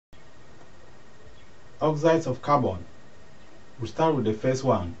Oxides of carbon. We'll start with the first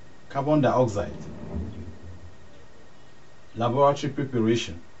one, carbon dioxide. Laboratory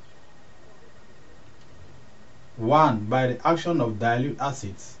preparation. 1. By the action of dilute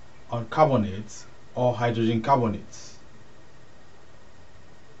acids on carbonates or hydrogen carbonates.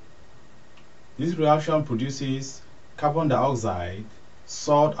 This reaction produces carbon dioxide,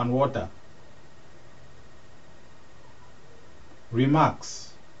 salt and water.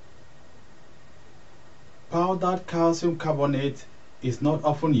 Remarks. Powdered calcium carbonate is not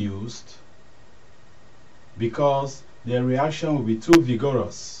often used because the reaction will be too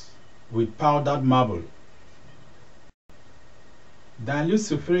vigorous with powdered marble. Dilute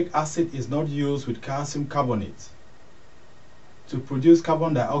sulfuric acid is not used with calcium carbonate to produce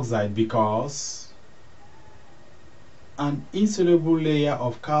carbon dioxide because an insoluble layer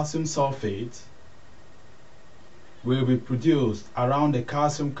of calcium sulfate will be produced around the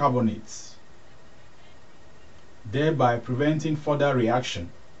calcium carbonates, thereby preventing further reaction.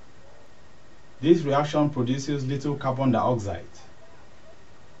 This reaction produces little carbon dioxide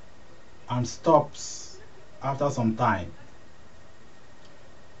and stops after some time.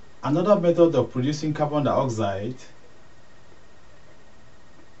 Another method of producing carbon dioxide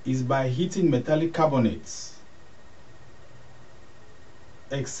is by heating metallic carbonates,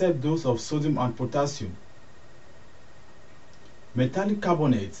 except those of sodium and potassium. Metallic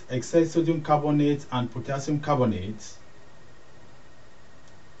carbonates, except sodium carbonate and potassium carbonate,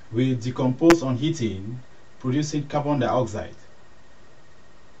 will decompose on heating, producing carbon dioxide.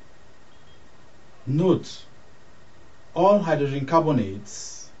 Note, all hydrogen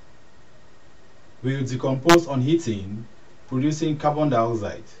carbonates will decompose on heating, producing carbon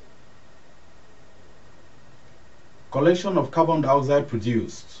dioxide. Collection of carbon dioxide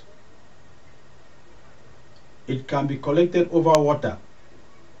produced. It can be collected over water.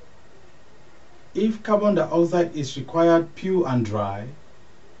 If carbon dioxide is required pure and dry,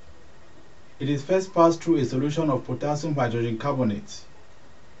 it is first passed through a solution of potassium hydrogen carbonate,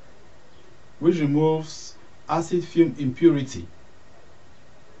 which removes acid film impurity,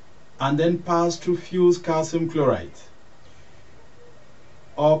 and then passed through fused calcium chloride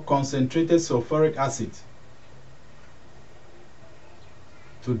or concentrated sulfuric acid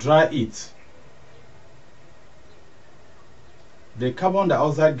to dry it. The carbon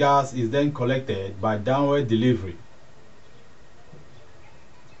dioxide gas is then collected by downward delivery,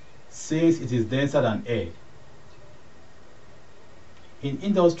 since it is denser than air. In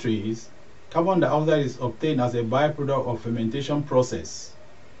industries, carbon dioxide is obtained as a byproduct of fermentation process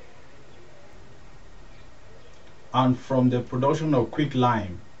and from the production of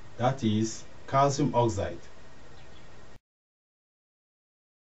quicklime, that is, calcium oxide.